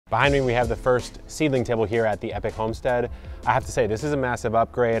Behind me, we have the first seedling table here at the Epic Homestead. I have to say, this is a massive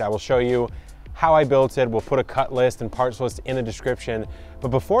upgrade. I will show you how I built it. We'll put a cut list and parts list in the description. But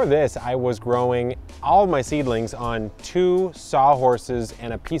before this, I was growing all of my seedlings on 2 sawhorses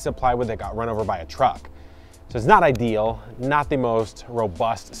and a piece of plywood that got run over by a truck. So it's not ideal, not the most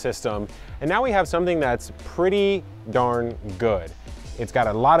robust system. And now we have something that's pretty darn good. It's got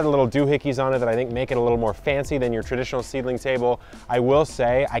a lot of little doohickeys on it that I think make it a little more fancy than your traditional seedling table. I will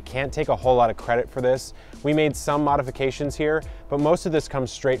say I can't take a whole lot of credit for this. We made some modifications here, but most of this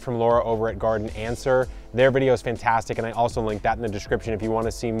comes straight from Laura over at Garden Answer. Their video is fantastic, and I also link that in the description if you want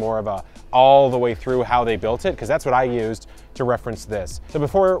to see more of a all the way through how they built it, because that's what I used to reference this. So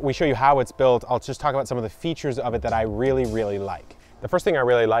before we show you how it's built, I'll just talk about some of the features of it that I really like. The first thing I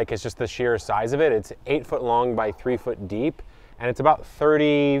really like is just the sheer size of it. It's 8 foot long by 3 foot deep. And it's about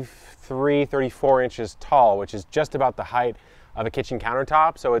 33, 34 inches tall, which is just about the height of a kitchen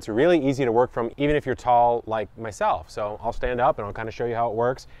countertop. So it's really easy to work from, even if you're tall like myself. So I'll stand up and I'll kind of show you how it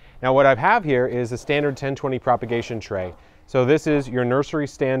works. Now what I have here is a standard 1020 propagation tray. So this is your nursery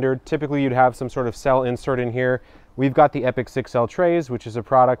standard. Typically you'd have some sort of cell insert in here. We've got the Epic 6 cell trays, which is a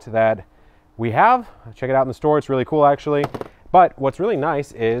product that we have. Check it out in the store, it's really cool actually. But what's really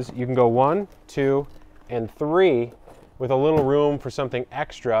nice is you can go 1, 2, and 3 with a little room for something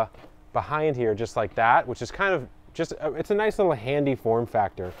extra behind here, just like that, which is kind of just, it's a nice little handy form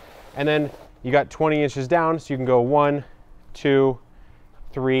factor. And then you got 20 inches down, so you can go 1, 2,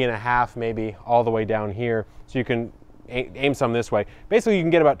 3.5, maybe all the way down here. So you can aim some this way. Basically, you can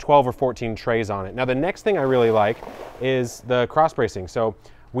get about 12 or 14 trays on it. Now, the next thing I really like is the cross bracing. So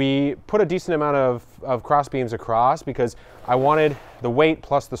we put a decent amount of cross beams across because I wanted the weight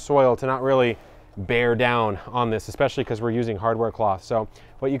plus the soil to not really bear down on this, especially because we're using hardware cloth. So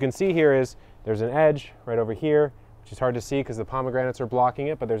what you can see here is there's an edge right over here, which is hard to see because the pomegranates are blocking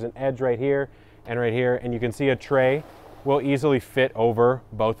it, but there's an edge right here, and you can see a tray will easily fit over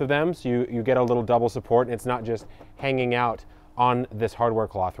both of them. So you get a little double support, and it's not just hanging out on this hardware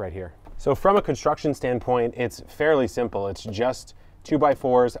cloth right here. So from a construction standpoint, it's fairly simple. It's just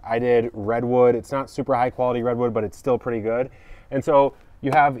 2x4s. I did redwood. It's not super high quality redwood, but it's still pretty good. And so you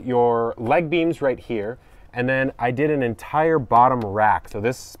have your leg beams right here, and then I did an entire bottom rack. So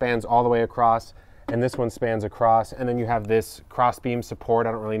this spans all the way across, and this one spans across, and then you have this cross beam support.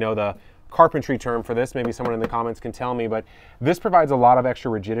 I don't really know the carpentry term for this. Maybe someone in the comments can tell me, but this provides a lot of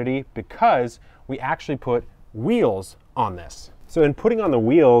extra rigidity because we actually put wheels on this. So in putting on the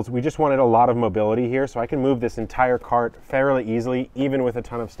wheels, we just wanted a lot of mobility here, so I can move this entire cart fairly easily, even with a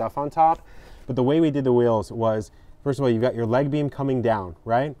ton of stuff on top. But the way we did the wheels was, first of all, you've got your leg beam coming down,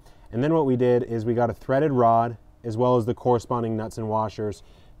 right? And then what we did is we got a threaded rod as well as the corresponding nuts and washers,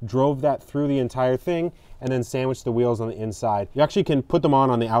 drove that through the entire thing, and then sandwiched the wheels on the inside. You actually can put them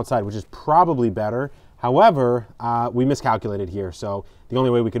on the outside, which is probably better. However, we miscalculated here. So the only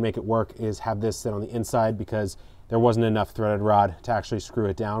way we could make it work is have this sit on the inside because there wasn't enough threaded rod to actually screw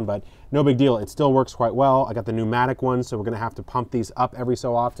it down, but no big deal. It still works quite well. I got the pneumatic ones, so we're gonna have to pump these up every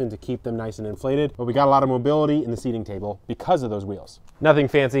so often to keep them nice and inflated, but we got a lot of mobility in the seating table because of those wheels. Nothing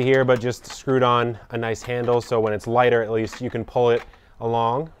fancy here, but just screwed on a nice handle, so when it's lighter, at least you can pull it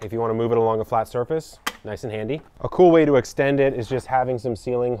along. If you wanna move it along a flat surface, nice and handy. A cool way to extend it is just having some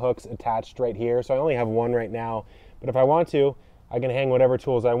ceiling hooks attached right here. So I only have one right now, but if I want to, I can hang whatever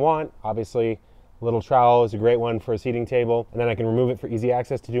tools I want. Obviously, little trowel is a great one for a seating table, and then I can remove it for easy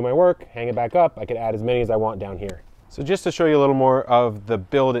access to do my work, hang it back up. I could add as many as I want down here. So just to show you a little more of the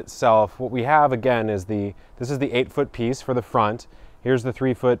build itself, what we have again is this is the 8 foot piece for the front. Here's the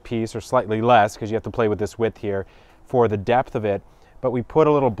 3 foot piece, or slightly less, because you have to play with this width here for the depth of it. But we put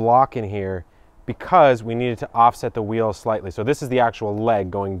a little block in here because we needed to offset the wheel slightly. So this is the actual leg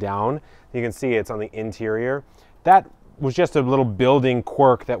going down. You can see it's on the interior. That was just a little building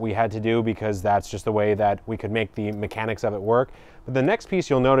quirk that we had to do because that's just the way that we could make the mechanics of it work. But the next piece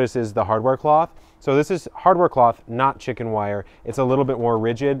you'll notice is the hardware cloth. So this is hardware cloth, not chicken wire. It's a little bit more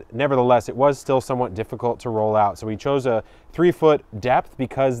rigid. Nevertheless, it was still somewhat difficult to roll out. So we chose a 3 foot depth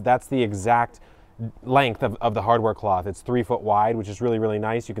because that's the exact length of the hardware cloth. It's 3 foot wide, which is really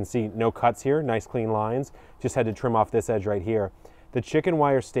nice. You can see no cuts here, nice clean lines. Just had to trim off this edge right here. The chicken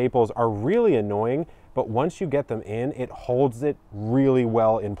wire staples are really annoying, but once you get them in, it holds it really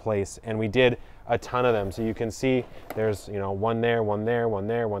well in place. And we did a ton of them. So you can see there's, you know, one there, one there, one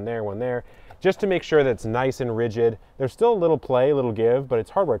there, one there, one there, just to make sure that it's nice and rigid. There's still a little play, a little give, but it's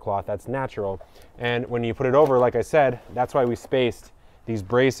hardware cloth, that's natural. And when you put it over, like I said, that's why we spaced these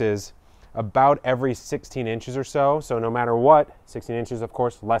braces about every 16 inches or so. So no matter what, 16 inches, of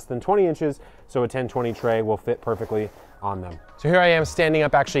course, less than 20 inches. So a 1020 tray will fit perfectly on them. So here I am standing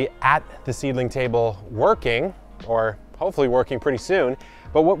up actually at the seedling table working, or hopefully working pretty soon.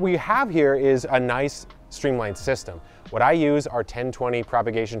 But what we have here is a nice streamlined system. What I use are 1020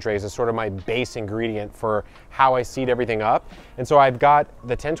 propagation trays as sort of my base ingredient for how I seed everything up. And so I've got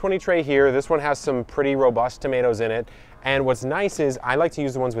the 1020 tray here. This one has some pretty robust tomatoes in it. And what's nice is I like to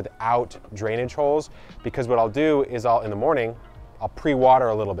use the ones without drainage holes, because what I'll do is in the morning, I'll pre-water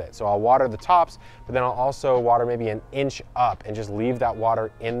a little bit. So I'll water the tops, but then I'll also water maybe an inch up and just leave that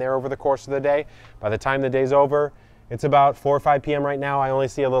water in there over the course of the day. By the time the day's over, it's about 4 or 5 p.m. right now. I only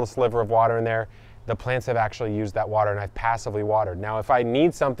see a little sliver of water in there. The plants have actually used that water and I've passively watered. Now, if I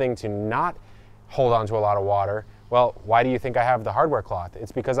need something to not hold on to a lot of water, well, why do you think I have the hardware cloth?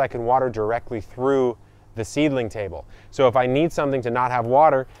 It's because I can water directly through the seedling table. So if I need something to not have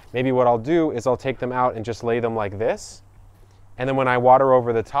water, maybe what I'll do is I'll take them out and just lay them like this. And then when I water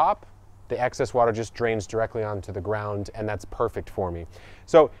over the top, the excess water just drains directly onto the ground, and that's perfect for me.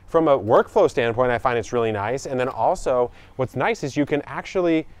 So from a workflow standpoint, I find it's really nice. And then also what's nice is you can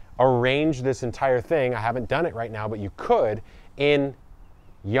actually arrange this entire thing. I haven't done it right now, but you could, in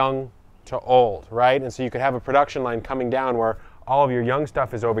young to old, right? And so you could have a production line coming down where all of your young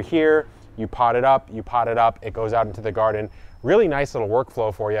stuff is over here. You pot it up, it goes out into the garden. Really nice little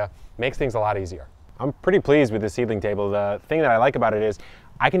workflow for you. Makes things a lot easier. I'm pretty pleased with the seedling table. The thing that I like about it is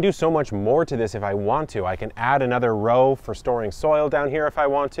I can do so much more to this if I want to. I can add another row for storing soil down here if I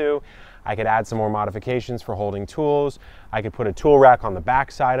want to. I could add some more modifications for holding tools. I could put a tool rack on the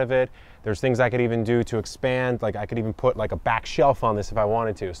back side of it. There's things I could even do to expand, like I could even put like a back shelf on this if I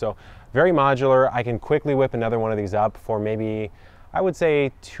wanted to. So very modular. I can quickly whip another one of these up for maybe, I would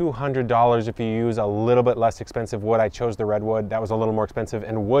say $200 if you use a little bit less expensive wood. I chose the redwood. That was a little more expensive,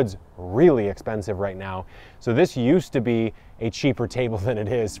 and wood's really expensive right now. So this used to be a cheaper table than it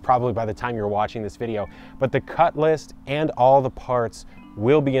is probably by the time you're watching this video. But the cut list and all the parts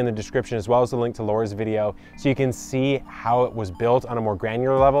will be in the description, as well as the link to Laura's video, so you can see how it was built on a more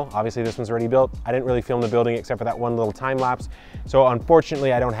granular level. Obviously this one's already built. I didn't really film the building except for that one little time lapse. So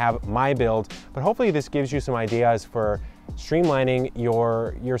unfortunately I don't have my build, but hopefully this gives you some ideas for streamlining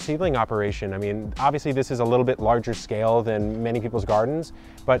your seedling operation. I mean, obviously this is a little bit larger scale than many people's gardens,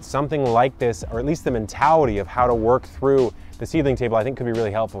 but something like this, or at least the mentality of how to work through the seedling table, I think could be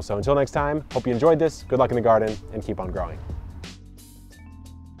really helpful. So until next time, hope you enjoyed this. Good luck in the garden and keep on growing.